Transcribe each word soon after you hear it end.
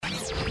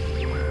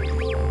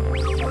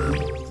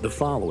The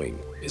following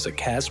is a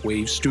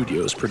Castwave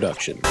Studios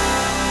production.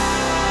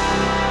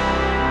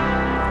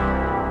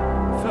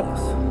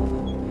 Fellas,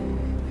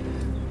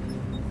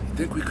 you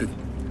think we could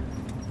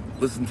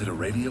listen to the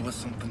radio or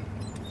something?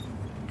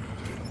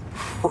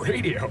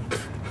 Radio?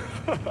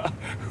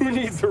 Who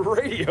needs a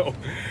radio?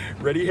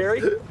 Ready,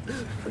 Harry?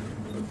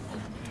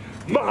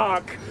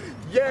 Mock.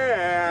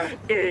 Yeah.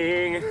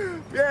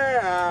 Ing.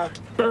 Yeah.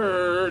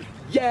 Bird.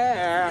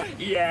 Yeah.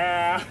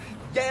 Yeah.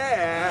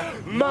 Yeah.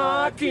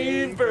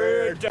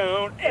 Mockingbird,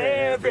 don't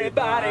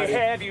everybody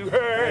have you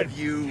heard?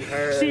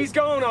 She's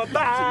gonna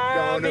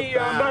buy me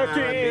a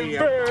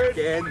mockingbird.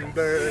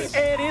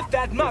 And if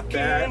that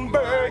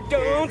mockingbird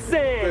don't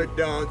sing,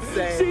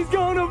 she's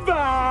gonna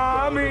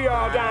buy me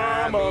a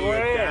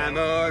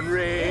diamond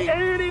ring.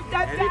 And if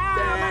that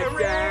diamond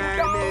ring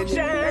don't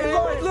shine,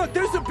 Lord, look,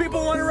 there's some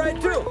people want to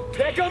ride too.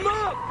 Pick them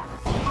up.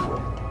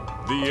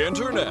 The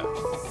Internet,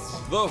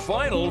 the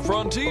final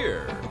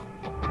frontier.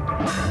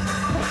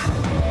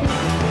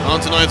 On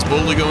tonight's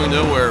Boldly Going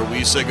Nowhere,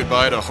 we say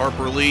goodbye to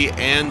Harper Lee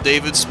and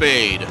David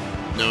Spade.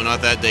 No,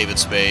 not that David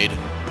Spade,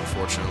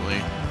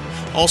 unfortunately.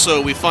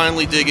 Also, we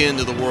finally dig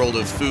into the world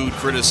of food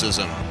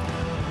criticism.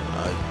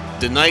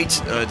 The night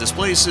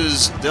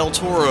displaces Del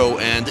Toro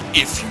and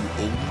If You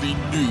Only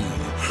Knew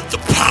the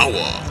Power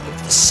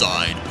of the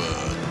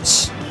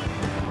Sideburns.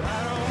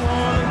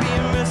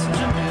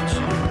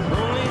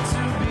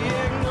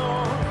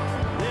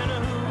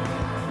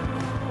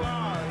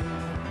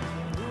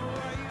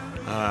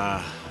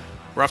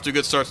 We're off to a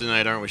good start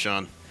tonight, aren't we,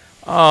 Sean?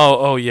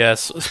 Oh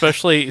yes,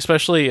 especially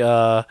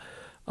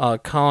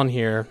Colin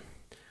here.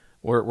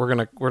 We're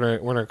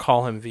gonna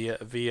call him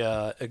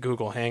via a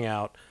Google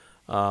Hangout.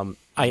 I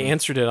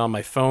answered it on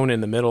my phone in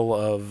the middle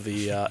of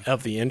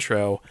the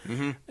intro,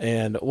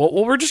 and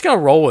we're just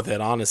gonna roll with it.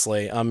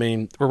 Honestly, I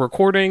mean, we're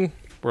recording,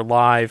 we're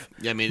live.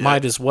 Yeah, I mean,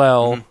 might as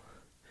well.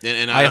 Mm-hmm.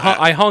 And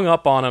I hung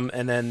up on him,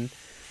 and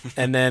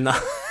then I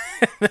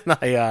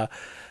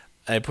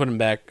put him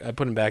back. I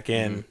put him back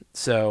in. Mm-hmm.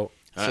 So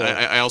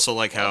I also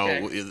like how.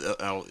 Okay.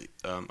 Are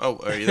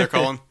you there,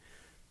 Colin?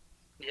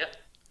 Yep.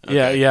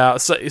 Okay. Yeah.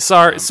 So,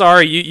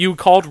 sorry. You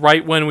called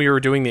right when we were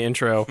doing the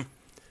intro.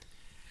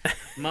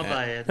 My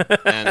bad.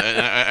 And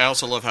I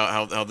also love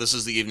how this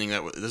is the evening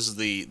this is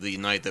the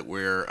night that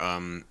we're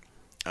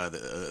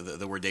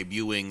that we're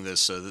debuting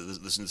this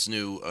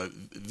new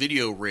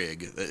video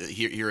rig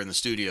here in the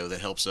studio that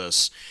helps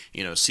us,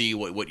 see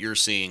what you're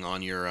seeing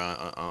on your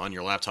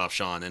laptop,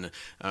 Sean, and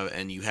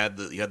you had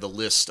the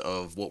list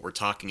of what we're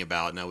talking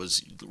about, and I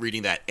was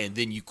reading that, and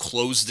then you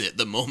closed it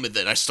the moment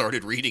that I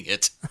started reading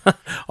it.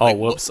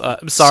 Whoops!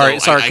 Sorry,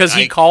 because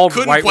he called.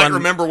 Couldn't quite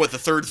remember what the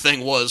third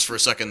thing was for a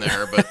second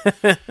there, but.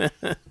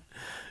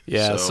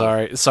 Yeah,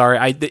 so.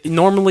 Sorry.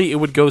 Normally it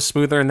would go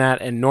smoother than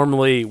that, and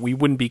normally we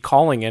wouldn't be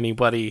calling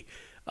anybody,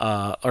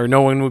 or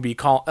no one would be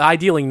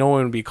ideally, no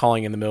one would be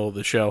calling in the middle of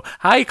the show.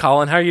 Hi,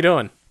 Colin. How are you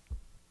doing?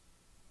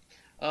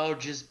 Oh,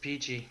 just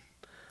peachy.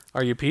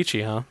 Are you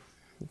peachy, huh?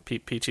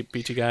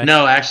 Peachy guy?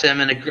 No, actually,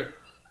 I'm in a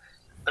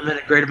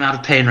great amount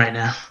of pain right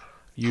now.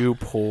 You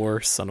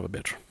poor son of a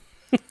bitch.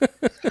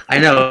 I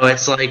know.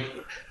 It's like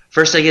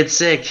first I get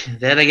sick,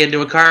 then I get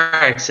into a car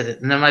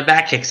accident, and then my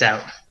back kicks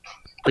out.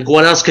 Like,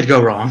 what else could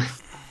go wrong?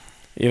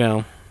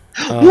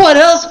 What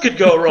else could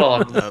go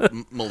wrong?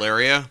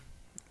 Malaria?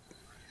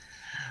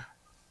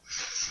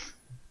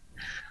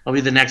 I'll be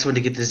the next one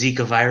to get the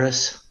Zika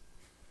virus.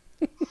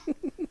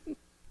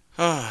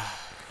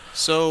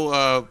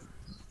 So,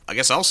 I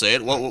guess I'll say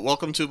it.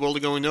 Welcome to Boldly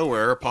Going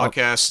Nowhere,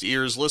 podcast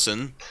ears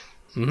listen.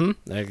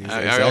 Mm-hmm.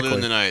 Exactly. How are you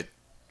doing tonight?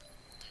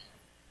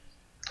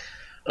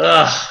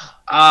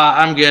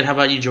 I'm good. How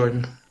about you,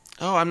 Jordan?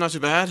 Oh, I'm not too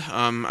bad.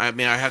 I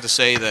mean, I have to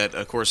say that,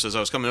 of course, as I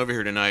was coming over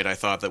here tonight, I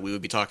thought that we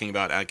would be talking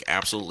about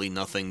absolutely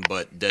nothing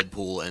but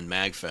Deadpool and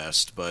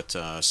MagFest. But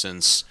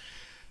since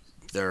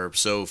there are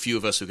so few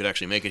of us who could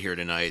actually make it here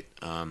tonight,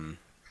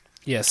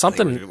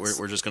 something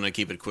we're just going to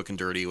keep it quick and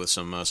dirty with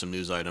some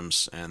news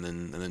items, and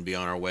then be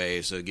on our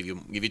way. So give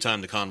you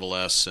time to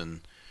convalesce. And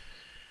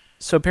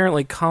so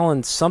apparently,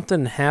 Colin,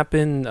 something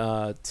happened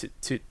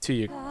to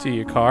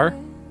your car.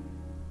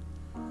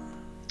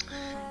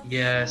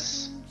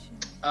 Yes.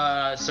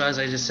 So as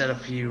I just said a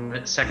few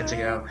seconds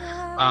ago,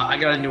 I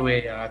got into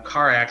a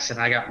car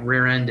accident. I got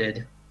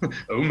rear-ended.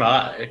 Oh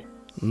my.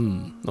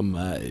 Oh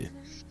my.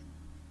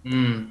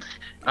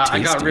 I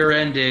got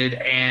rear-ended,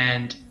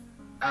 and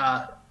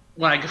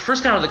when I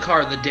first got out of the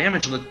car, the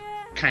damage looked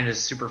kind of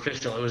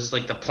superficial. It was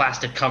like the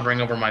plastic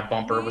covering over my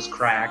bumper was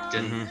cracked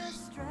and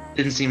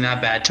didn't seem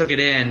that bad. Took it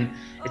in.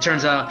 It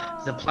turns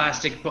out the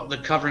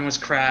covering was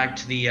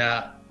cracked. The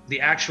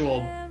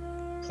actual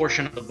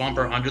portion of the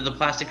bumper under the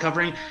plastic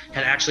covering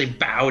had actually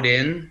bowed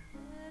in.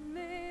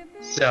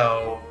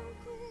 So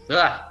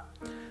thank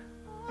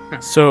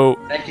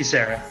you,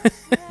 Sarah.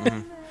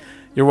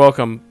 You're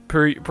welcome.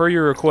 Per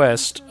your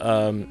request,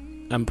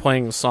 I'm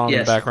playing a song in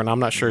the background. I'm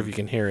not sure if you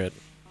can hear it.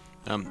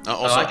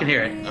 Also, I can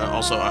hear it.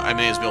 Also, I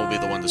may as well be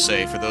the one to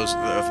say for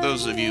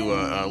those of you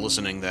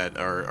listening that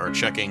are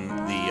checking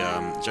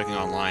checking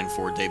online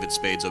for David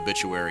Spade's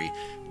obituary.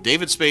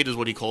 David Spade is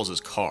what he calls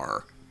his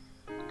car.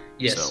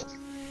 Yes. So.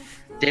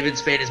 David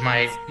Spade is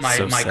my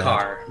So sad.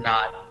 car,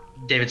 not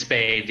David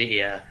Spade,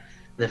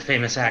 the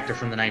famous actor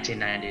from the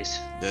 1990s.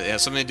 It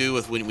has something to do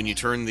with when you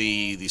turn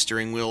the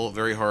steering wheel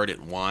very hard, it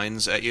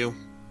whines at you.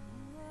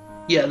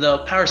 Yeah, the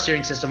power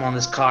steering system on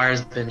this car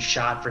has been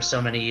shot for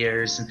so many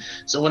years, and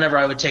so whenever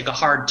I would take a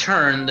hard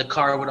turn, the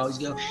car would always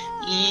go.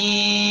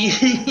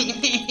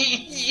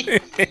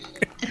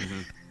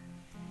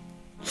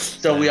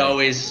 So we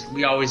always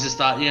just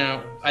thought,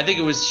 I think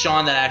it was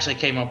Sean that actually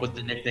came up with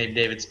the nickname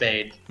David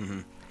Spade.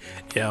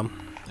 Yeah.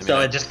 So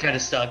it just kind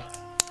of stuck.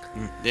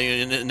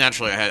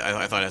 Naturally,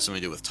 I thought it had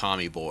something to do with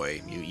Tommy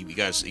Boy. You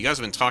guys have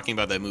been talking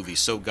about that movie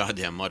so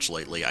goddamn much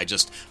lately. I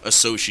just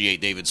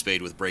associate David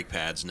Spade with brake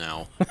pads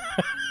now.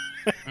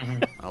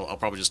 I'll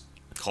probably just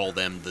call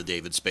them the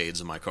David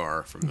Spades in my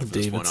car from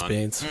this point on.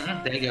 David Spades.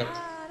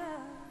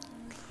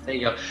 There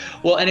you go.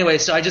 Well, anyway,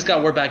 so I just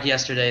got word back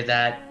yesterday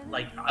that,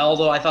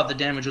 although I thought the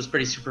damage was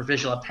pretty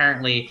superficial,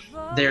 apparently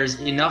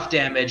there's enough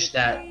damage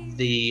that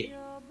the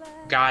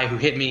guy who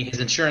hit me, his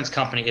insurance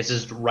company, is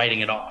just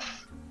writing it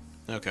off.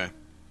 Okay.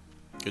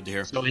 Good to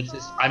hear. So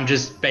I'm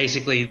just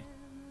basically,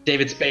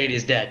 David Spade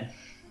is dead.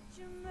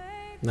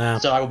 Nah.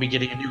 So I will be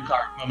getting a new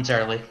car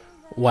momentarily.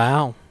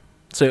 Wow.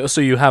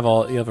 So you have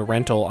a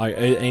rental.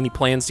 Any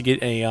plans to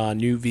get a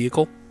new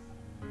vehicle?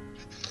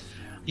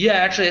 Yeah,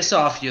 actually, I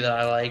saw a few that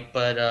I like,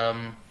 but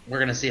we're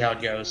gonna see how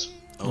it goes.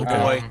 Oh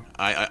boy,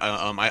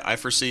 I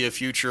foresee a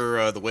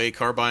future the way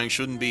car buying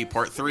shouldn't be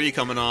part 3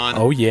 coming on.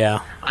 Oh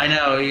yeah. I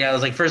know. Yeah, I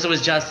was like, first it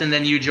was Justin,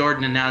 then you,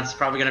 Jordan, and now it's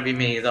probably gonna be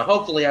me. Though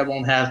hopefully I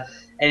won't have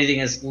anything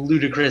as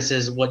ludicrous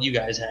as what you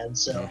guys had.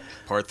 So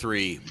part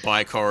 3,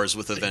 buy cars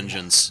with a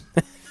vengeance.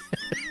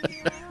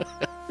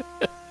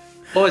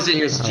 What was it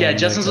yours? Yeah,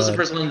 Justin's was the God.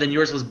 first one, then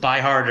yours was buy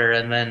harder,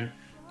 and then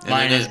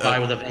mine is buy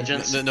with a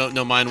vengeance.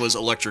 No, mine was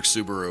electric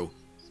Subaru.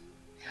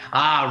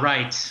 Ah,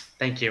 right.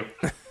 Thank you.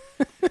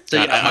 So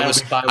yeah,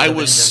 I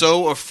was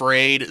so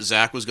afraid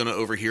Zach was going to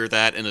overhear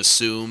that and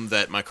assume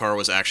that my car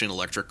was actually an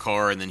electric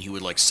car, and then he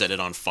would set it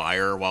on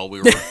fire while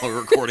we were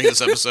recording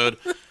this episode.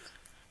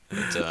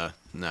 But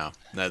no,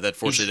 that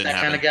fortunately didn't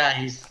happen. That kind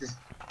of guy.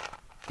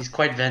 He's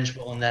quite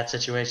vengeful in that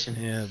situation.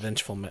 Yeah,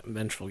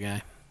 vengeful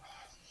guy.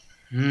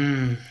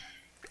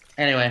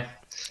 Anyway,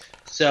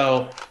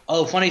 so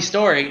funny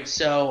story.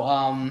 So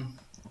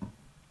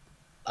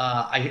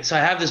I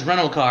have this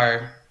rental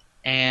car,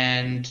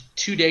 and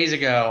 2 days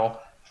ago,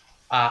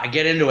 I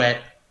get into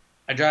it.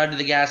 I drive to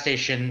the gas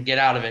station, get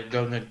out of it,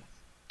 go to the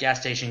gas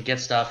station,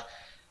 get stuff,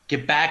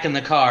 get back in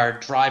the car,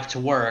 drive to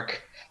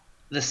work.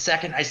 The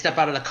second I step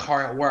out of the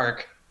car at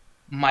work,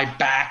 my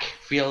back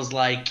feels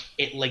like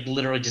it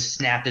literally just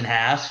snapped in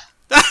half.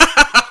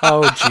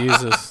 Oh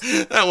Jesus!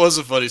 That was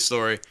a funny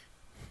story.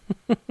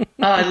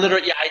 I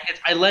literally,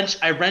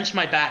 I wrenched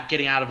my back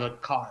getting out of a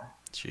car.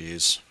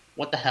 Jeez.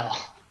 What the hell?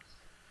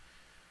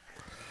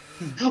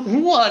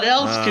 What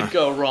else could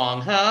go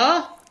wrong,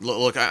 huh?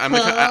 Look, I'm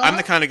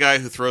the kind of guy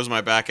who throws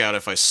my back out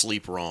if I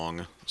sleep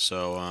wrong.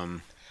 So,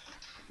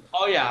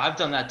 Oh yeah, I've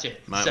done that too.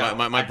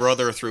 My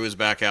brother threw his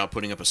back out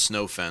putting up a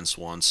snow fence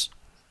once.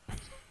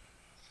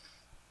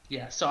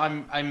 Yeah, so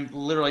I'm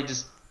literally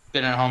just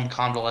been at home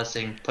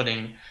convalescing,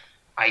 putting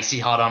icy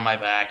hot on my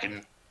back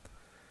and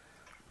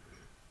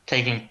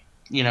taking,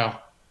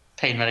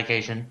 pain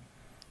medication.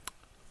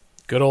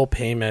 Good old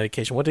pain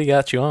medication. What they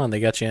got you on? They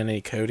got you on any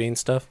codeine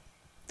stuff?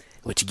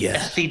 What you get?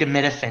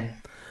 Acetaminophen.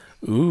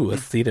 Ooh,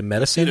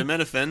 acetaminophen.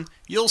 Acetaminophen.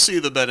 You'll see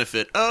the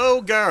benefit.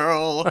 Oh,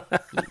 girl.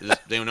 Does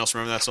anyone else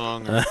remember that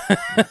song?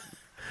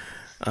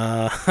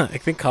 I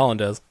think Colin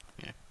does.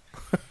 Yeah.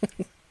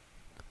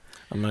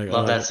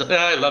 Love that song.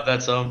 I love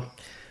that song.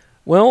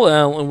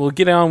 Well, we'll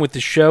get on with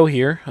the show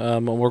here.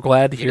 We're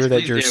glad to hear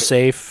that you're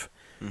safe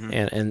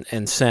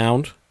and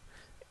sound.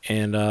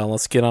 And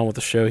let's get on with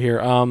the show here.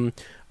 All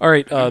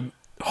right,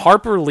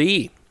 Harper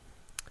Lee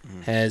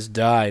has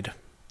died.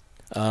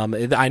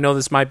 I know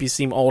this might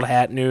seem old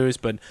hat news,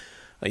 but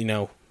we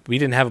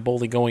didn't have a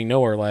Boldly Going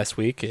Nowhere last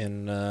week,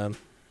 and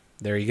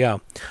there you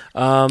go.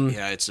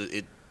 Yeah,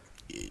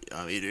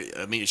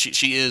 I mean,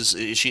 she is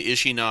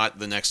she not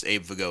the next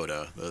Abe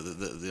Vigoda,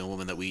 the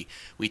woman that we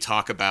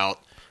talk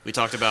about? We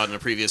talked about in a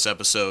previous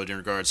episode in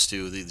regards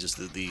to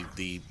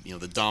the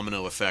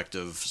domino effect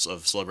of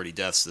celebrity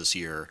deaths this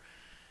year.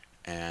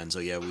 And so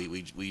yeah,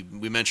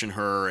 we mentioned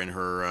her and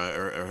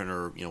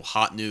her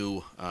hot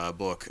new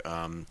book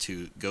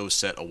to go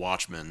set a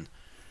Watchman.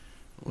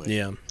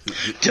 Yeah. Who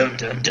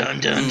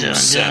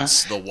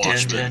sets the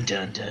Watchman?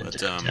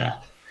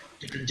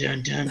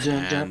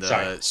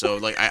 So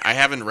I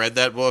haven't read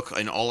that book,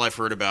 and all I've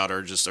heard about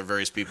are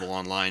various people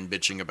online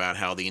bitching about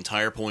how the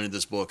entire point of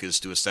this book is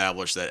to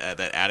establish that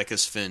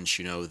Atticus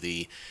Finch,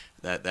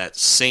 that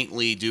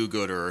saintly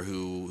do-gooder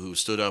who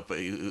stood up,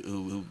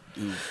 who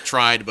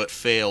tried but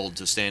failed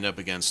to stand up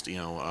against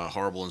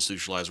horrible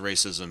institutionalized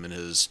racism in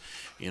his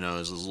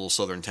little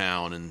southern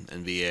town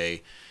in VA.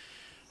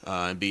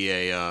 and be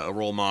a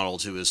role model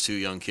to his 2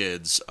 young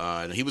kids.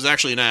 And he was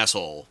actually an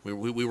asshole. We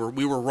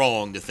were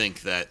wrong to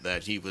think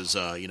that he was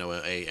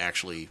a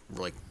actually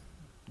like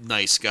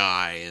nice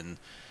guy. And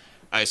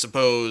I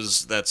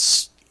suppose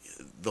that's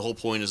the whole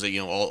point, is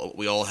that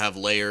we all have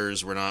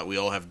layers. We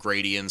all have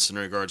gradients in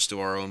regards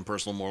to our own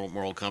personal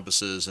moral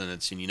compasses,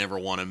 and you never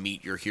want to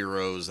meet your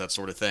heroes, that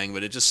sort of thing.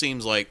 But it just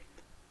seems like,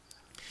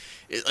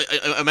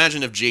 I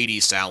imagine if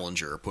J.D.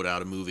 Salinger put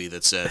out a movie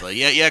that said, like,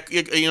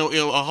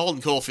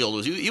 Holden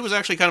Caulfield he was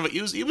actually kind of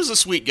he was a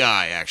sweet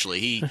guy,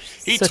 actually.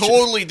 He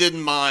totally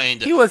didn't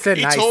mind. He was a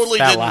nice totally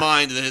fella. didn't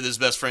mind that his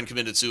best friend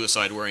committed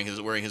suicide wearing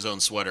his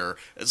own sweater.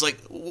 It's like,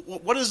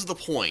 what is the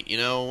point?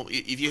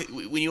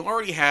 When you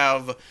already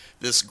have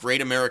this great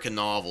American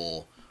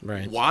novel.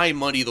 Right. Why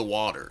muddy the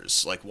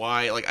waters? Like,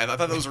 why? Like, I thought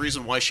that was the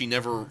reason why she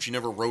never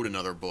wrote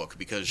another book,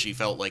 because she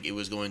felt like it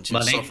was going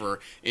to suffer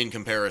in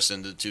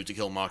comparison to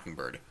Kill a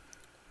Mockingbird.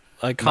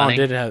 Like, Colin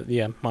did have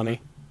money,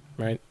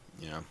 right?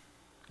 Yeah.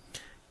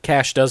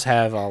 Cash does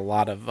have a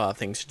lot of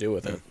things to do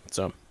with it.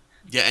 So.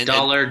 Yeah, and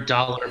dollar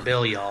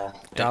bill,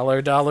 y'all.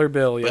 Dollar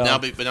bill, y'all.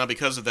 But now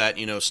because of that,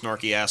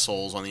 snarky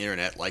assholes on the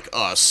internet like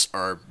us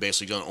are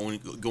basically only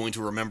going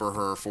to remember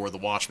her for the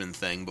Watchmen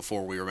thing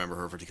before we remember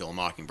her for To Kill a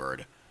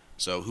Mockingbird.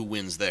 So who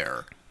wins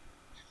there?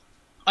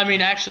 I mean,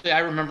 actually, I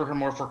remember her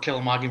more for Kill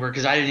a Mockingbird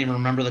because I didn't even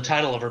remember the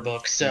title of her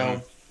book.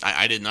 So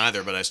I didn't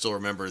either, but I still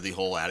remember the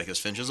whole Atticus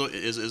Finch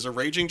is a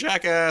raging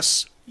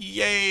jackass.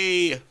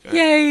 Yay!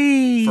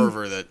 Yay!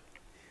 Fervor that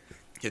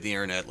hit the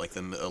internet like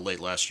late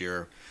last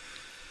year.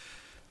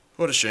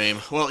 What a shame.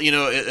 Well,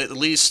 at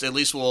least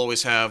we'll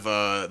always have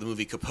the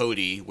movie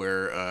Capote,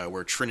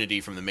 where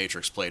Trinity from The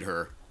Matrix played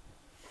her.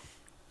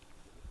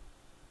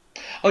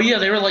 Oh yeah,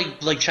 they were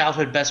like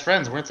childhood best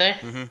friends, weren't they?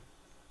 Mm-hmm.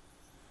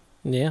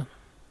 Yeah.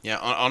 Yeah.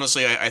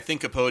 Honestly, I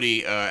think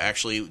Capote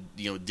actually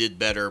did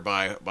better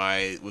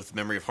with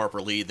Memory of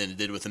Harper Lee than it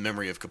did with The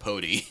Memory of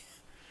Capote.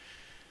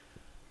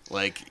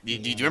 Like, do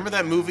you remember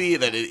that movie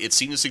that it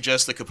seemed to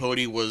suggest that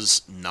Capote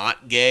was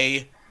not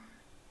gay?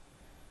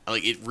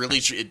 Like,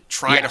 it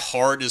tried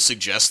hard to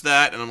suggest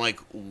that, and I'm like,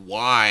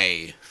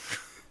 why?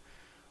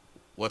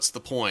 What's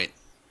the point?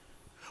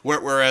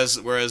 Whereas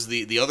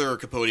the other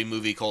Capote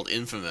movie called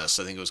Infamous,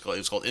 I think it was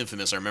called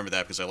Infamous. I remember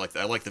that because I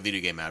like the video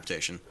game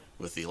adaptation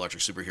with the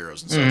electric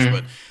superheroes and such.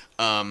 But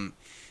I'm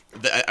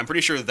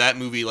pretty sure that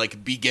movie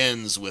like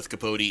begins with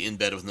Capote in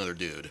bed with another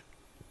dude.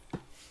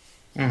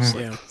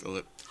 Mm-hmm.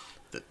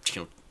 The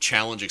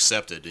challenge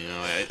accepted.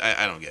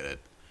 I don't get it.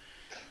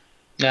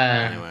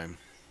 Anyway.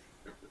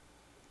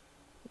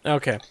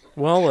 Okay.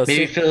 Well,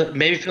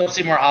 maybe Philip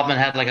Seymour Hoffman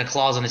had like a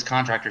clause in his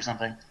contract or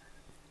something.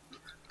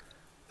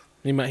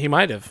 He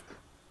might have.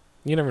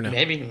 You never know.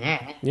 Maybe.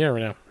 Yeah. You never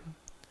know.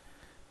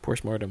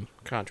 Postmortem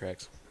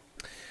contracts.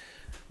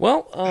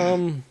 Well,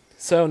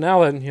 so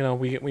now that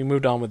we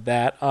moved on with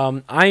that,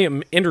 I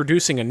am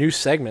introducing a new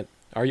segment.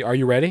 Are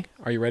you ready?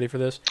 Are you ready for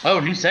this? Oh,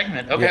 new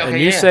segment. Okay. Yeah, a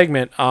new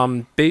segment.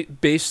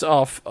 Based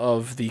off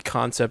of the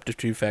concept of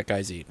Two Fat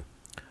Guys Eat,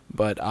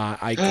 but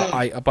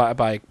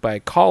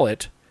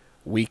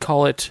we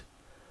call it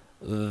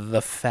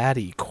the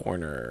Fatty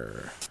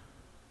Corner.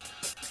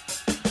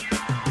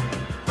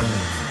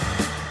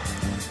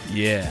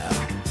 Yeah.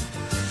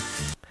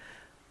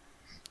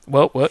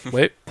 Well, what?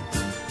 Wait.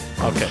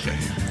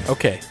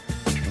 Okay.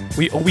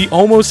 We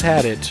almost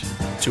had it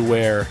to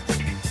where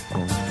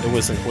it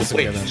wasn't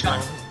gonna.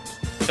 Sean.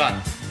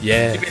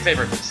 Yeah. Do me a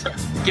favor.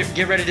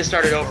 Get ready to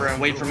start it over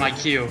and wait for my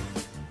cue.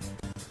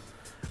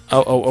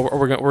 Oh,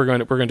 we're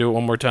gonna do it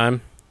one more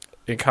time.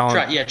 And Colin.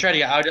 Try to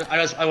get.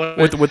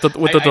 With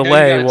the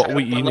delay,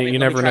 you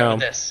never know.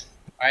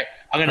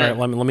 All right,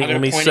 let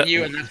me set.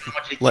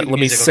 Let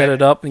me set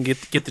it up and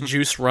get the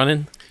juice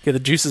running. Get the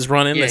juices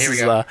running. Yeah,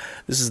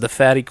 this is the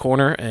Fatty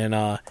Corner,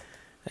 and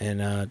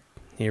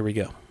here we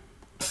go.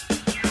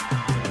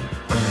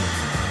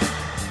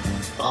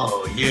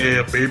 Oh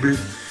yeah, baby!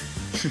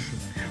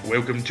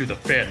 Welcome to the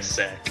fat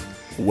sack.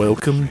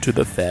 Welcome to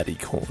the Fatty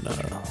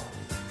Corner.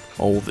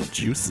 All the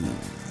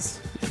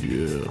juices.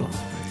 Yeah.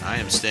 I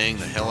am staying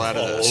the hell out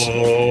of this.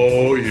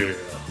 Oh yeah.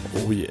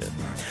 Oh yeah.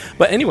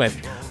 But anyway,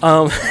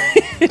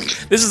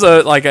 this is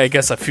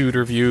a food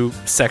review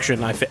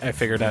section. I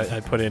figured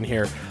I'd put in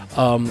here.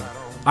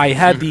 I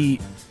had the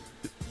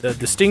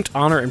distinct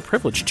honor and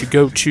privilege to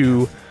go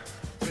to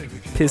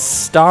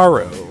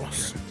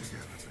Pistaro's.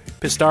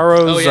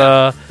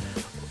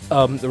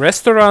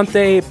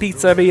 Ristorante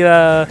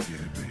Pizzeria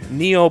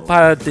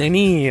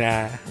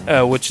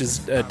Neapolitana, which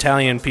is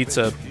Italian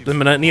pizza, the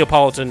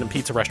Neapolitan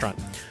pizza restaurant.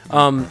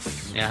 I'm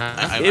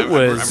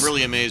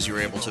really amazed you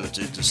were able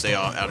to stay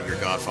out of your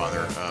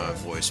Godfather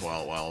voice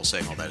while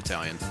saying all that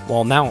Italian.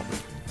 Well, now.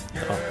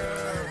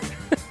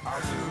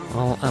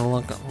 Well, I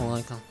look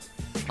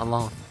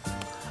alone.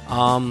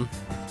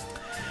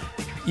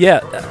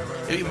 Yeah,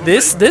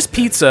 this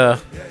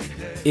pizza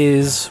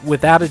is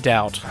without a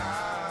doubt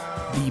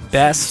the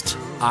best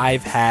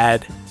I've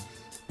had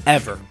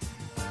ever.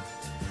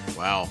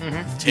 Wow.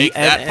 Mm-hmm. Take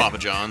that, Papa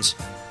John's.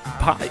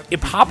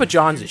 Papa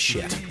John's is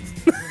shit.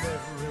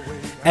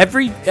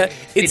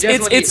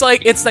 It's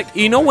like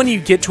you know when you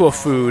get to a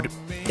food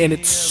and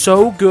it's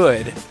so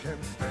good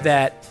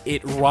that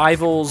it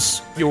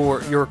rivals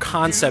your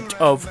concept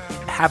of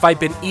have I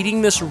been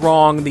eating this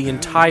wrong the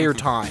entire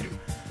time?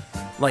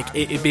 Like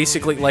it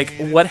basically like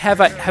what have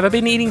I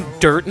been eating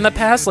dirt in the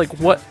past? Like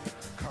what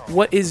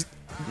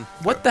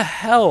the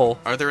hell?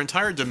 Are there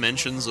entire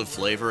dimensions of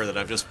flavor that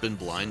I've just been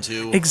blind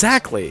to?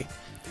 Exactly.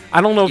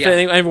 I don't know if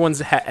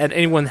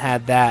anyone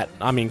had that.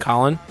 I mean,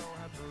 Colin.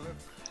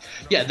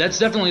 Yeah, that's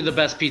definitely the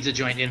best pizza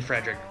joint in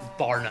Frederick,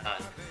 bar none.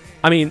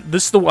 I mean,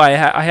 this is the way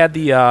I had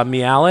the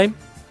Miele.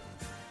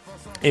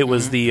 It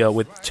was the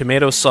with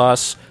tomato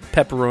sauce,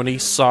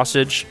 pepperoni,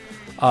 sausage,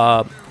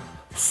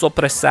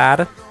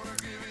 sopressata,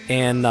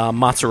 and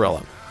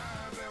mozzarella.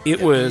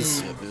 It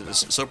was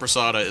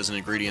sopressata is an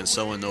ingredient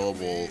so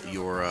unknowable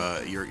your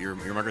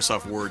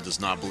Microsoft Word does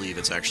not believe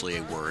it's actually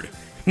a word.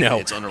 No,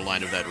 it's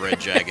underlined with that red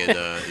jagged.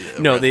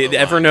 No, the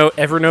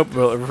Evernote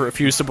will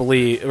refuse to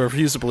believe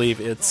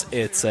it's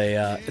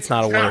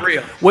not a word. Not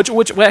real.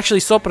 Which actually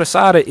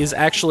sopressata is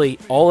actually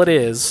all it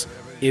is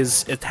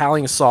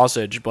Italian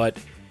sausage, but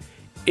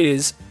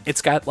it's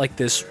got like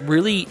this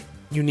really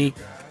unique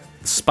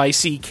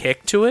spicy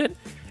kick to it,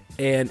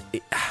 and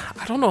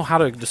I don't know how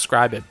to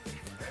describe it,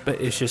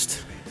 but it's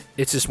just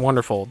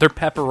wonderful. Their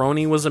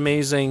pepperoni was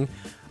amazing.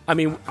 I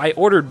mean, I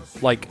ordered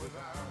like.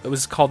 It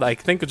was called, I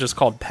think it's just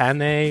called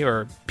pane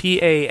or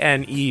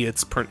Pane.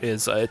 It's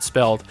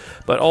spelled,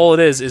 but all it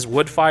is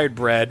wood-fired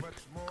bread,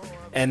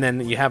 and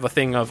then you have a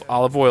thing of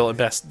olive oil and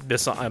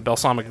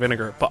balsamic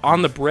vinegar. But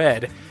on the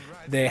bread,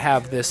 they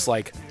have this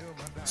like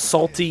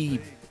salty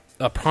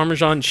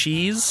Parmesan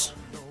cheese,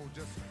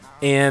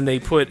 and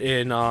they put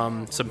in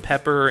some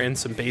pepper and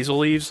some basil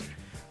leaves.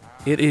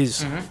 It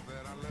is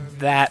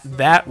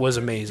that was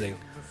amazing.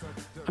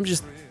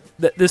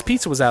 This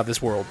pizza was out of this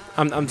world.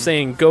 I'm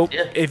saying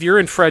if you're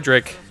in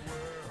Frederick,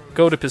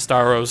 go to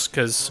Pistaro's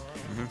because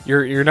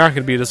you're not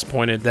going to be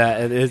disappointed.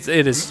 That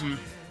it is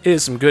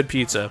some good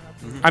pizza.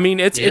 I mean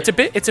it's a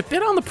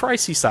bit on the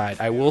pricey side.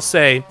 I will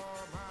say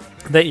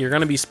that you're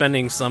going to be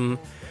spending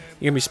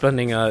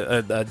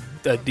a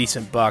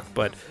decent buck,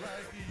 but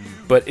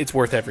it's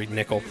worth every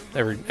nickel,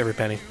 every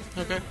penny.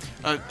 Okay.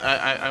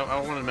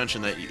 I wanted to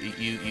mention that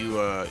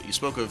you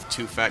spoke of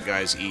two fat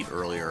guys eat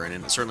earlier,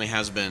 and it certainly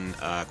has been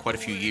quite a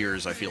few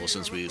years, I feel,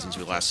 since we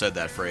last said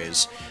that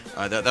phrase.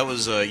 That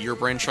was your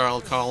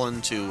brainchild,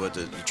 Colin, to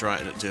try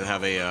to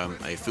have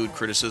a food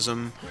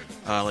criticism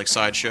like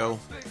sideshow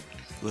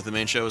with the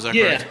main show. Is that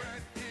correct?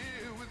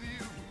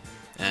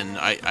 And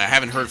I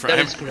haven't heard from I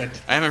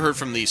haven't heard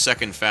from the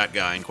second fat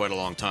guy in quite a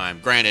long time.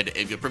 Granted,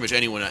 pretty much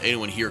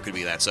anyone here could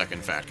be that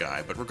second fat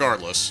guy, but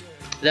regardless,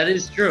 that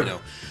is true.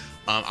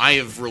 I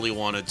have really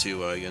wanted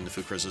to get into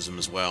food criticism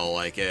as well.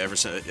 Like ever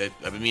since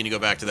I've been meaning to go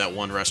back to that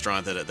one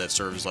restaurant that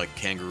serves like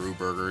kangaroo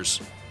burgers.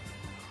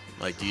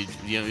 Like, do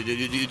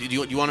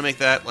you want to make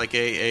that like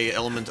a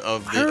element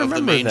of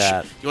the main? Do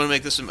you want to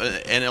make this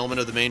an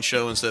element of the main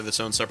show instead of its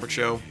own separate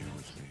show?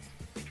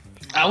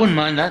 I wouldn't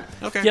mind that.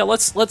 Okay. Yeah,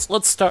 let's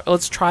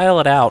trial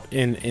it out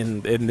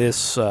in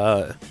this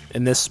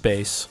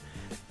space,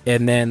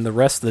 and then the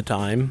rest of the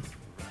time,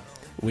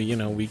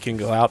 we can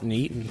go out and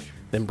eat, and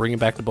then bring it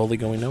back to Boldly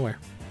Going Nowhere.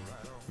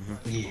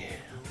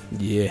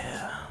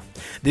 Yeah.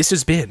 This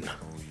has been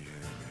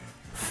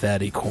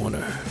Fatty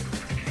Corner.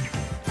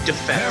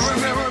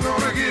 Defense. Never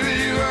gonna give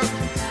you up.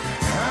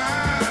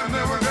 I'm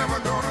never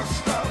gonna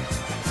stop.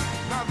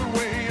 Not the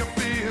way you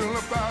feel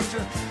about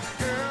you.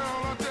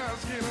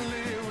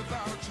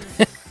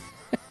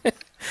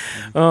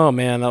 Oh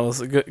man, that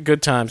was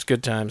good times.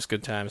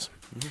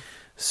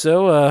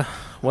 So,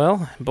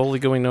 Boldly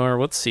Going Nowhere.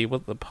 Let's see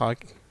what the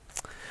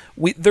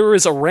there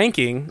is a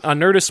ranking on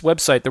Nerdist's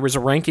website. There was a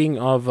ranking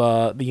of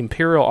the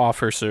Imperial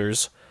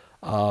officers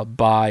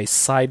by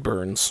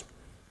sideburns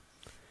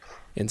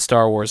in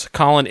Star Wars.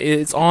 Colin,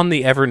 it's on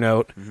the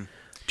Evernote. Do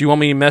you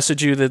want me to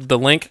message you the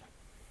link?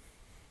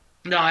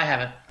 No, I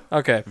haven't.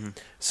 Okay,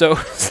 so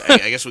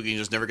I guess we can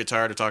just never get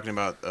tired of talking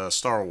about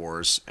Star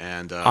Wars,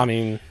 and I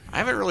mean, I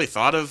haven't really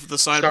thought of the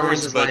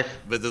sideburns, but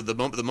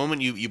the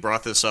moment you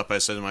brought this up, I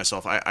said to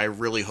myself, I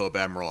really hope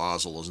Admiral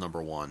Ozzel is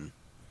number one.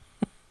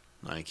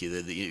 Like you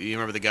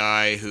remember the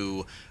guy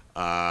who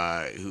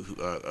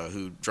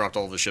dropped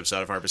all of the ships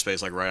out of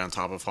hyperspace, like right on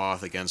top of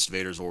Hoth against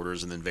Vader's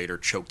orders, and then Vader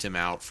choked him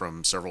out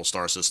from several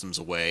star systems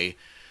away,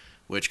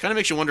 which kind of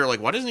makes you wonder,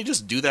 like, why doesn't he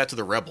just do that to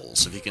the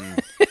rebels if he can?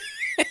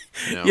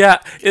 Yeah,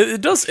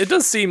 it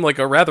does seem like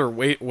a rather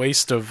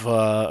waste of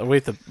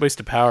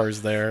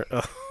powers there.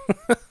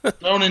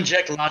 Don't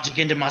inject logic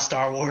into my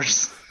Star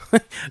Wars.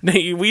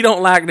 We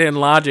don't like that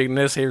logic in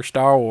this here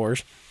Star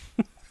Wars.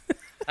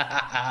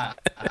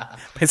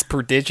 It's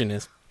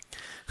prodigious.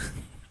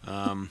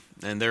 And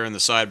there in the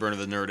sideburn of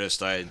the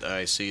Nerdist,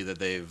 I see that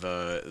they've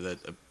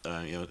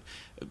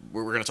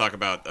we're going to talk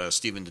about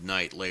Stephen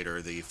DeKnight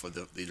later, the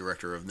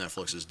director of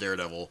Netflix's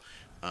Daredevil.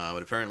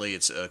 But apparently,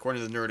 it's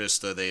according to the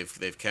Nerdist,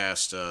 they've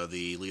cast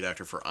the lead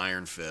actor for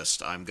Iron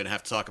Fist. I'm going to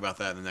have to talk about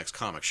that in the next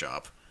comic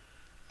shop.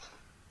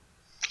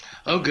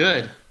 Oh,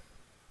 good.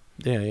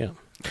 Yeah.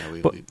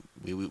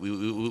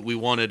 We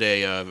wanted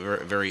a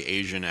very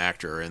Asian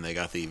actor, and they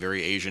got the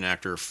very Asian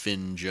actor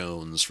Finn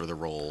Jones for the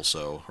role.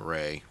 So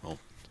hooray! Well,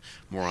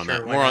 more on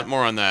that.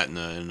 More on that in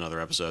another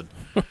episode.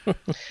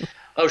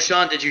 Oh,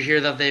 Sean, did you hear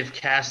that they've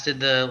casted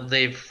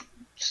they've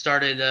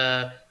started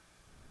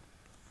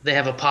they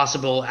have a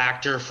possible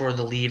actor for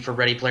the lead for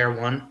Ready Player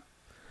One?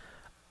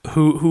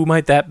 Who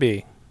might that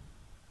be?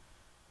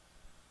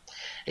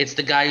 It's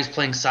the guy who's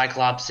playing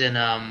Cyclops in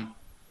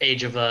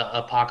Age of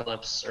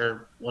Apocalypse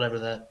or whatever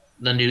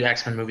the new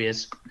X-Men movie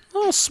is.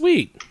 Oh,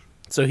 sweet.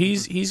 So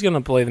he's going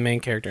to play the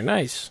main character.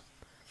 Nice.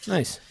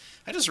 I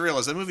just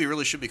realized that movie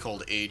really should be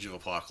called Age of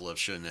Apocalypse,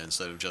 shouldn't it,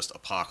 instead of just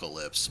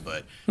Apocalypse.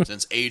 But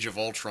since Age of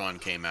Ultron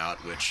came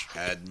out, which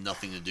had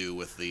nothing to do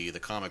with the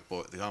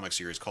comic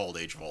series called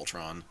Age of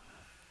Ultron.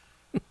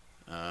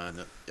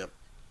 Yep.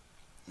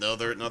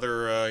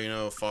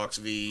 Another Fox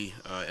v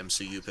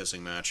MCU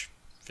pissing match.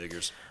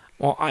 Figures.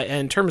 Well,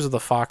 in terms of the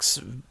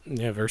Fox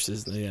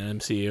versus the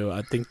MCU,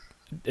 I think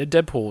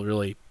Deadpool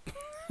really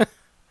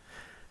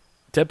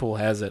Deadpool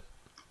has it.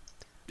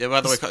 Yeah.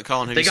 By the way,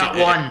 Colin, have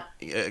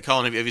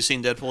you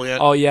seen Deadpool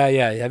yet? Oh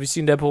yeah. Have you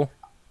seen Deadpool?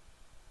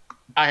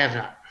 I have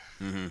not.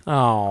 Mm-hmm.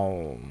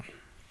 Oh,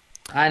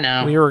 I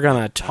know. we were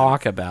gonna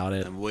talk about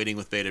it. I'm waiting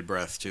with bated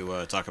breath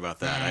to talk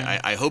about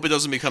that. I hope it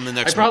doesn't become the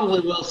next. I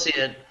probably will see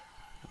it.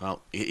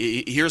 Well,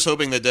 here's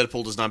hoping that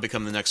Deadpool does not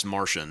become the next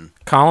Martian.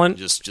 Colin,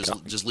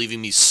 just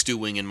leaving me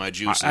stewing in my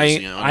juices. I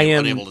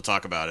am unable to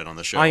talk about it on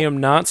the show. I am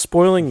not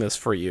spoiling this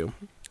for you,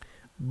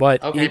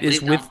 but it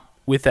is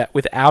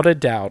without a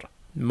doubt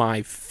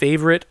my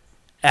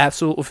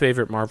absolute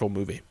favorite Marvel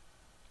movie.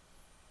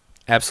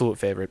 Absolute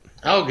favorite.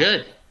 Oh,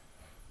 good.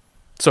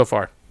 So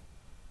far.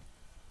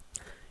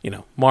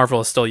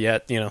 Marvel is still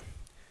yet.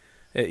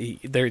 They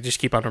just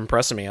keep on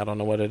impressing me. I don't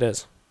know what it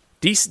is.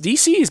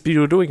 DC is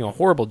doing a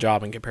horrible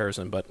job in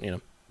comparison, but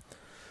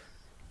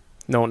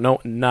no,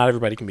 not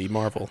everybody can be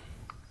Marvel.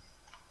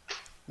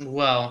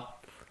 Well,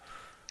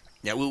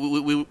 yeah,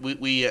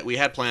 we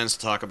had plans to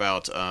talk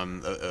about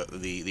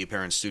the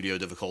apparent studio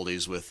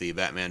difficulties with the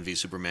Batman v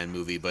Superman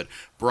movie, but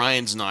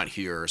Brian's not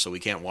here, so we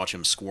can't watch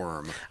him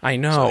squirm. I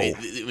know.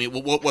 So,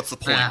 what's the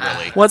point,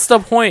 really? What's the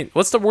point?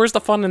 Where's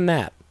the fun in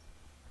that?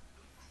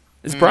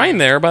 Is Brian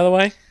there, by the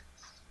way?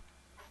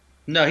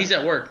 No, he's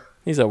at work.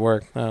 He's at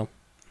work. Oh.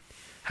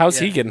 How's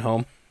he getting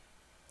home?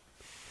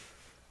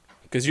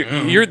 Because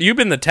you've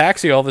been the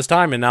taxi all this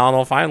time, and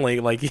now finally,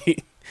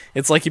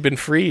 it's like you've been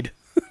freed.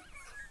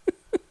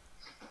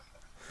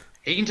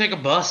 He can take a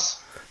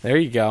bus. There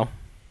you go.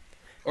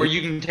 Or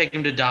you can take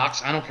him to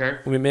docks. I don't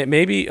care.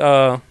 Maybe.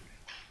 I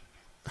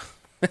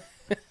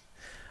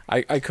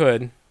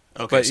could.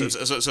 Okay, but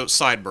so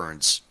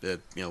sideburns,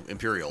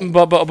 Imperial.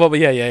 But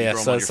yeah.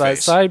 So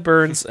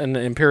sideburns and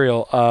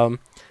Imperial.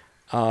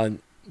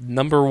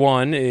 Number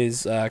one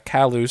is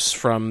Kalus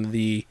from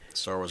the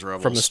Star Wars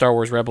Rebels. From the Star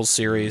Wars Rebels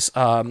series.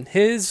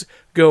 His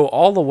go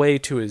all the way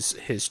to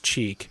his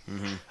cheek.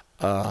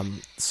 Mm-hmm.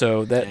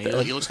 So that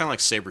he looks kind of like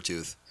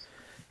Sabretooth.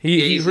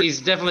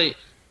 He's definitely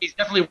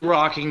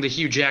rocking the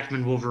Hugh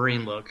Jackman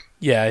Wolverine look.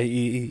 Yeah,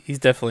 he's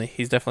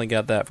definitely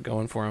got that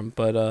going for him.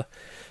 But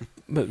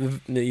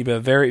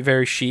very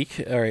very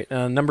chic. All right,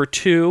 number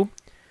two,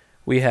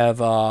 we have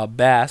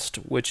Bast,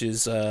 which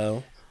is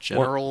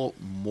General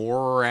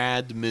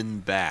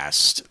Moradmin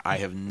Bast. I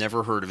have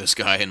never heard of this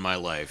guy in my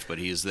life, but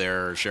he's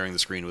there sharing the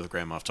screen with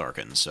Grand Moff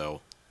Tarkin. So,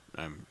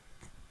 And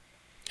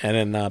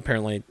then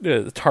apparently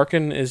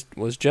Tarkin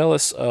was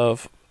jealous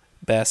of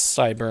Bast's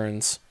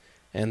sideburns,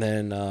 and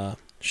then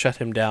shut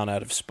him down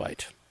out of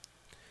spite.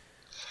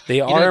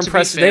 They are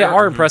impressive. They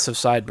are impressive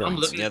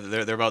sideburns. Yeah,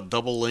 they're about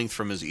double length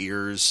from his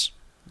ears.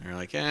 They're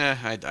like,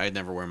 I'd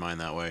never wear mine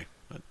that way.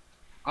 But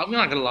I'm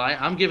not gonna lie.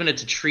 I'm giving it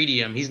to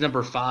Tritium. He's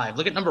number 5.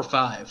 Look at number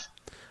 5.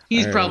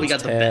 He's probably got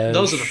the best.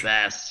 Those are the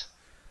best.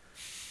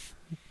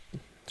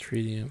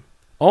 Tritium.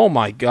 Oh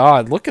my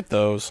God! Look at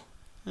those.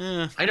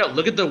 I know.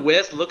 Look at the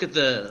width. Look at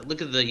the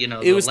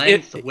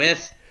length, the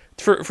width.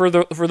 For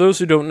those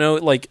who don't know,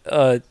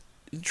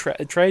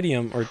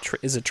 Tritium, or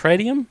is it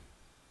Tritium?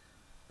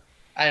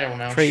 I don't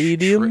know.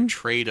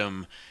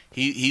 Tritium.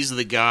 He's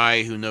the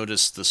guy who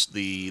noticed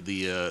the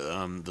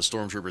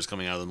stormtroopers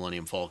coming out of the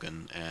Millennium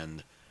Falcon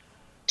and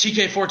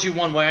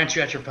TK421. Why aren't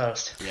you at your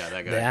post? Yeah,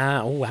 that guy.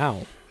 Yeah. Oh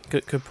wow.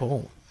 Good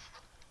pull.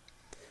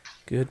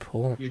 Good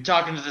pull. You're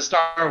talking to the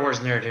Star Wars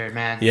nerd here,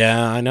 man.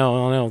 Yeah, I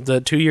know.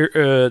 The 2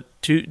 year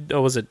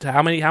was it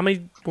how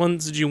many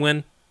ones did you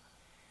win?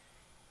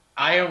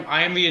 I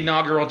am the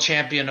inaugural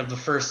champion of the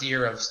first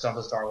year of the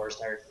Star Wars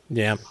nerd.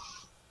 Yeah.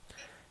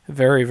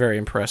 Very, very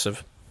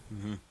impressive.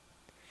 Mm-hmm.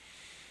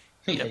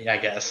 Yeah, I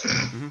guess.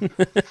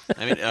 Mm-hmm.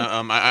 I mean,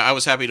 I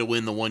was happy to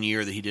win the 1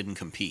 year that he didn't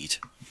compete.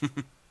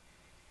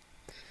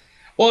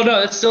 Well,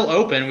 no, it's still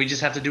open. We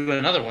just have to do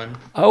another one.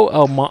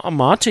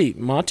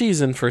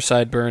 Monty's in for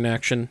sideburn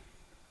action.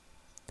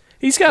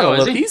 He's got Oh, a is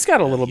little. he? He's got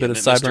a little bit of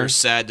Mr. sideburns.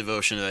 Sad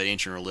devotion to that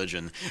ancient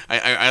religion.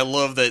 I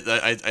love that.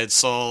 I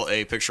saw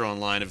a picture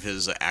online of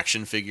his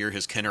action figure,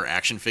 his Kenner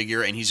action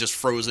figure, and he's just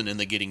frozen in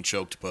the getting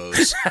choked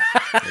pose.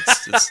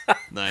 it's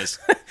nice.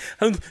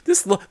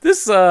 This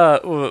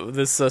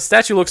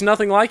statue looks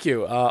nothing like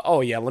you.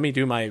 Oh yeah, let me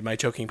do my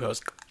choking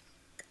pose.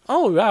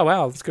 Oh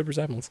wow, that's good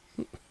resemblance.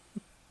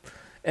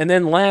 And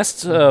then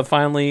last,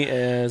 finally,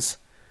 is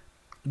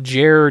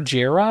Gerard.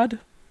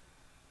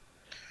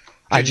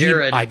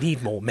 Jared. I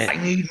need more men. I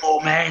need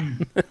more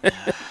men.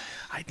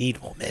 I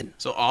need more men.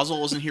 So Ozzel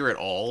wasn't here at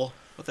all.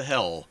 What the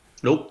hell?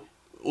 Nope.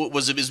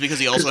 Was it because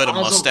he also had a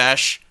Ozzel-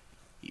 mustache?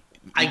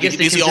 I guess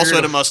because he also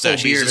had a full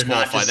mustache. He's beard and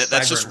not disqualified.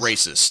 That's just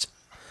sideburns.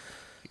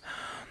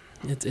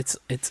 racist.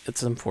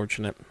 It's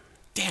unfortunate.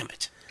 Damn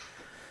it.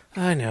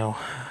 I know.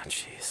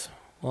 Jeez.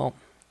 Well,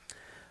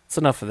 that's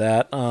enough of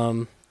that.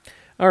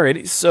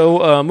 Alrighty.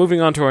 So moving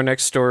on to our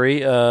next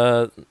story.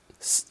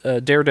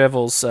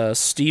 Daredevil's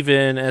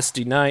Stephen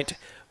S.D. Knight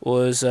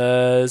is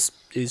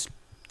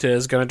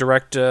going to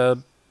direct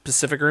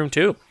Pacific Rim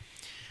 2.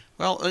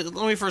 Well, let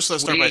me first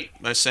start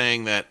by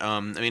saying that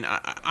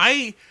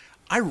I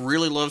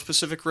really loved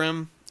Pacific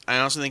Rim. I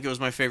also think it was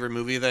my favorite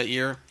movie of that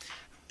year,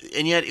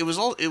 and yet it was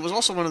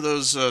also one of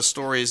those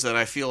stories that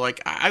I feel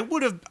like I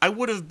would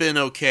have been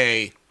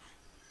okay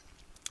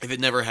if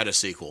it never had a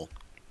sequel.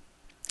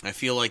 I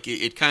feel like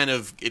it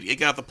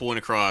got the point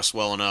across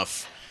well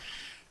enough.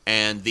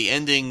 And the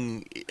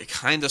ending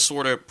kind of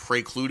sort of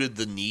precluded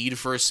the need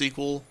for a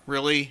sequel,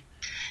 really.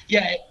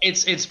 Yeah,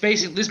 it's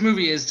basically, this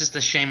movie is just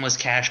a shameless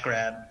cash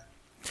grab.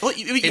 Well,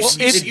 you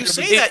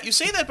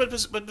say that,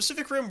 but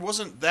Pacific Rim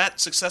wasn't that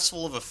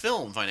successful of a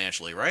film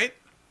financially, right?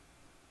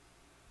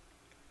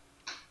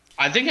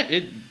 I think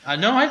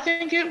I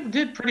think it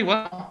did pretty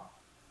well.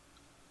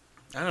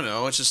 I don't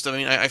know. It's just,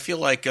 I feel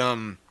like,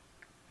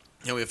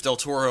 if Del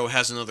Toro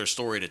has another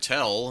story to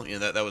tell,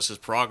 that was his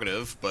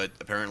prerogative, but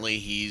apparently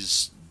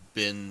he's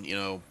been,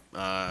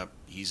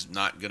 he's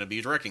not going to be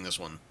directing this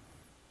one.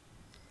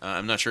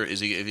 I'm not sure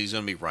if he's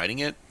going to be writing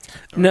it.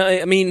 Or... No,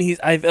 I mean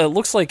it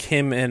looks like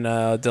him and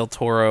Del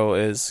Toro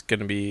is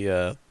going to be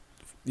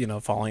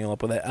falling in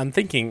love with it. I'm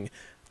thinking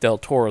Del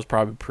Toro is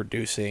probably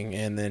producing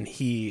and then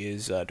he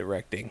is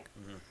directing.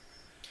 Mm-hmm.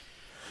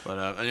 But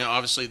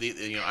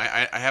obviously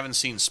I haven't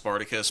seen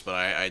Spartacus, but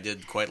I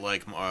did quite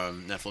like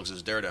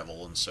Netflix's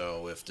Daredevil, and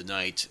so if the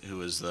Knight,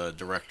 who is the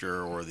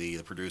director or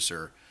the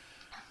producer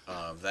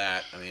of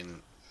that,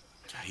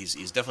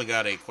 he's definitely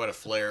got quite a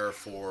flair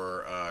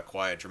for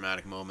quiet,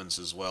 dramatic moments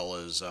as well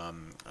as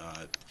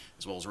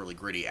really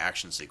gritty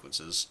action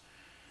sequences.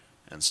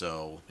 And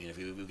so, if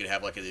we could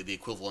have the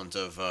equivalent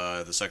of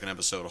the second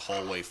episode, a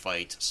hallway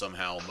fight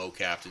somehow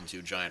mocapped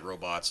into giant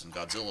robots and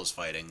Godzilla's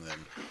fighting, then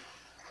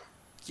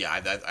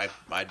yeah,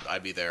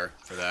 I'd be there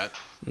for that.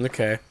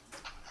 Okay.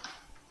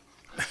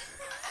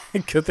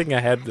 Good thing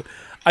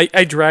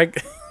I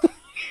dragged.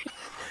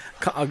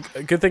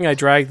 Good thing I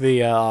dragged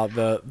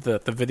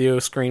the video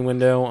screen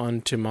window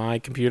onto my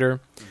computer,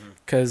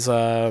 because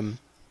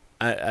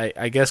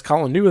I guess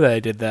Colin knew that I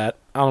did that.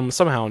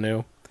 Somehow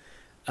knew.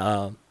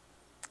 Oh,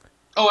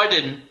 I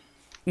didn't.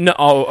 No.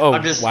 Oh.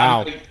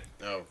 Wow.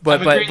 No.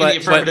 But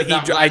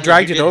I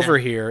dragged it over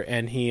here,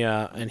 and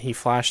he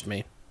flashed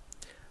me.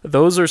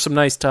 Those are some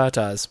nice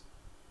tatas.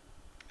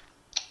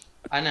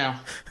 I know.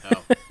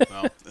 Oh,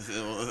 well,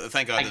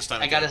 thank God this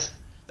time. At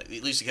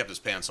least he kept his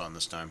pants on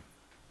this time.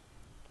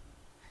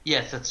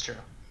 Yes, that's true.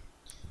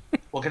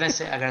 What can I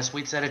say? I got a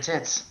sweet set of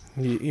tits.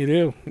 You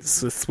do.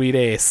 It's a sweet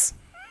ace.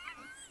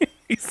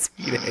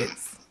 Sweet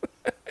ace.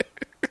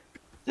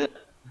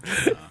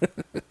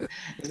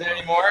 Is there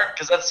any more?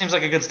 Because that seems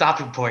like a good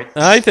stopping point.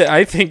 I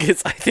think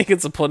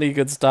it's a plenty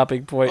good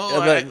stopping point.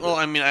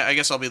 I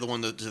guess I'll be the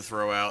one to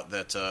throw out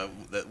that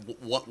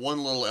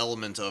one little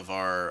element of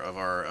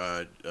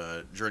our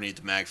journey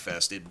to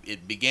MagFest.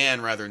 It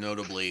began rather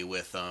notably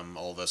with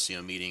all of us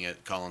meeting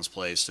at Colin's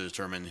place to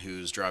determine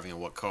who's driving in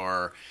what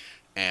car,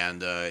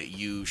 and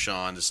you,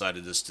 Sean,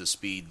 decided to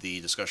speed the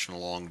discussion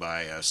along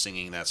by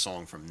singing that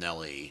song from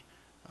Nelly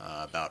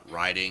about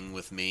riding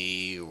with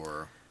me,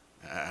 or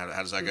how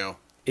does that go?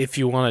 If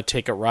you want to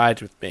take a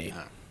ride with me,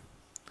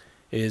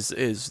 is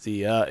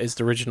the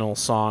original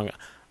song.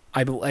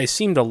 I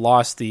seem to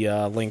lost the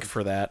link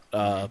for that,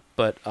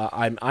 but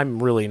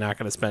I'm really not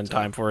going to spend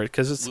time for it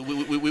because it's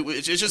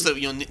just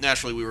that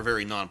naturally we were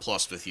very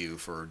nonplussed with you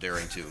for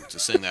daring to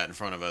sing that in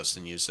front of us,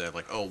 and you said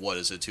like, oh, what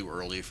is it too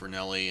early for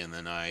Nelly? And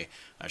then I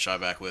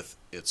shot back with,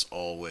 it's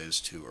always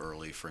too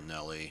early for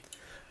Nelly.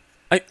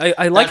 I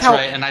like That's how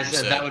right, and I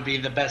said that would be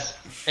the best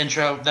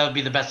intro. That would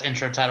be the best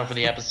intro title for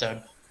the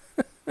episode.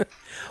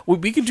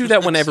 we can do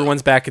that when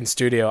everyone's back in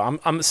studio.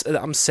 I'm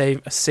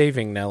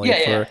saving Nelly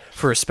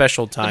for a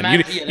special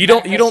time. You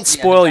don't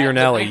spoil your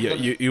Nelly.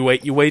 You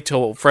wait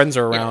till friends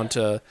are around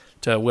to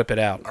whip it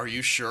out. Are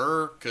you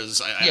sure?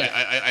 Because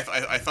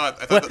I thought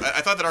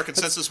that our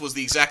consensus was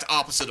the exact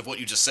opposite of what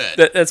you just said.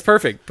 That's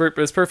perfect.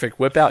 That's perfect.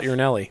 Whip out your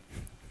Nelly.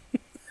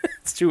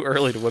 It's too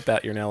early to whip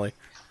out your Nelly.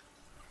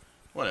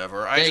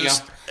 Whatever. There you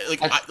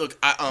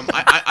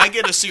I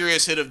get a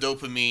serious hit of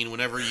dopamine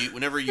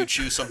whenever you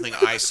choose something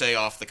I say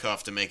off the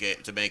cuff to make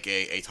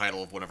a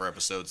title of one of our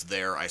episodes.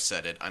 There, I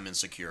said it. I'm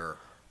insecure.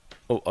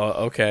 Oh,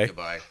 okay.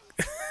 Goodbye.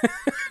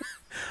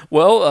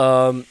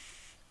 Well,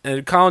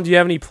 Colin, do you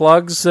have any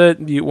plugs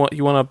that you want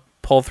to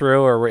pull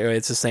through, or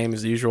it's the same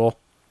as usual?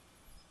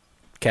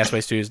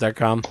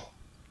 CastawayStudios.com.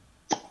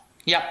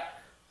 Yep.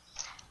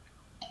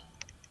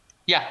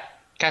 Yeah.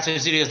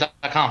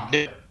 CastawayStudios.com. Do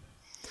it.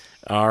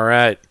 All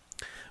right.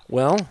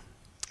 Well,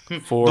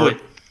 for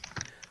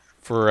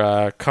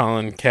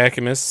Colin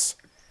Kakamas,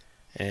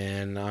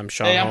 and I'm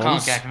Sean Holmes. Hey, I'm Colin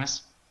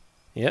Kakamas.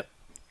 Yep.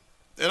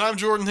 And I'm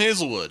Jordan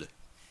Hazelwood.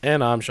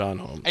 And I'm Sean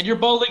Holmes. And you're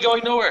boldly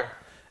going nowhere.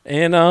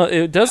 And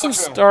it doesn't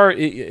start.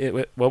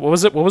 What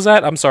was it? What was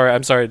that? I'm sorry. I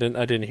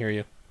didn't hear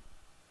you.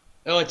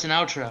 Oh, it's an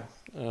outro.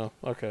 Oh,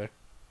 okay.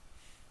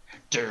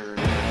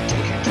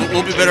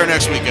 We'll be better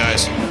next week,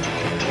 guys.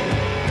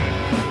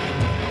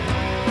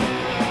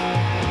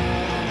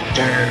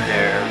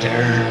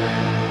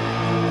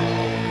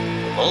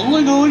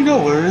 Boldly Going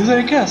Nowhere is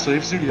a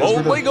Castwave Studios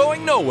Boldly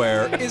Going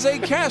Nowhere is a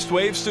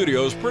Castwave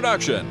Studios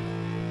production.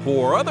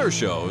 For other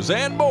shows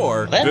and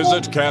more,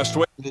 visit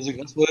Castwave. Visit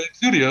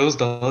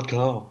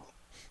CastwaveStudios.com.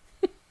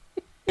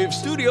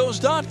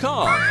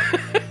 Studios.com.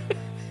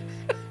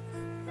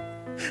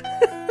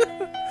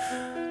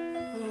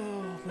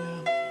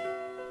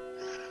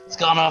 It's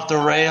gone off the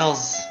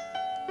rails.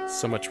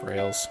 So much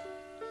rails.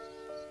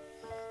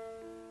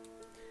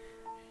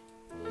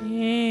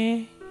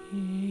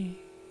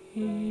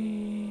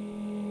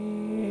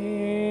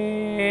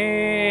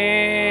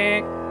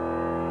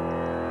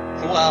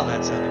 Wow,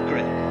 that sounded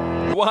great.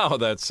 Wow,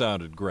 that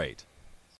sounded great.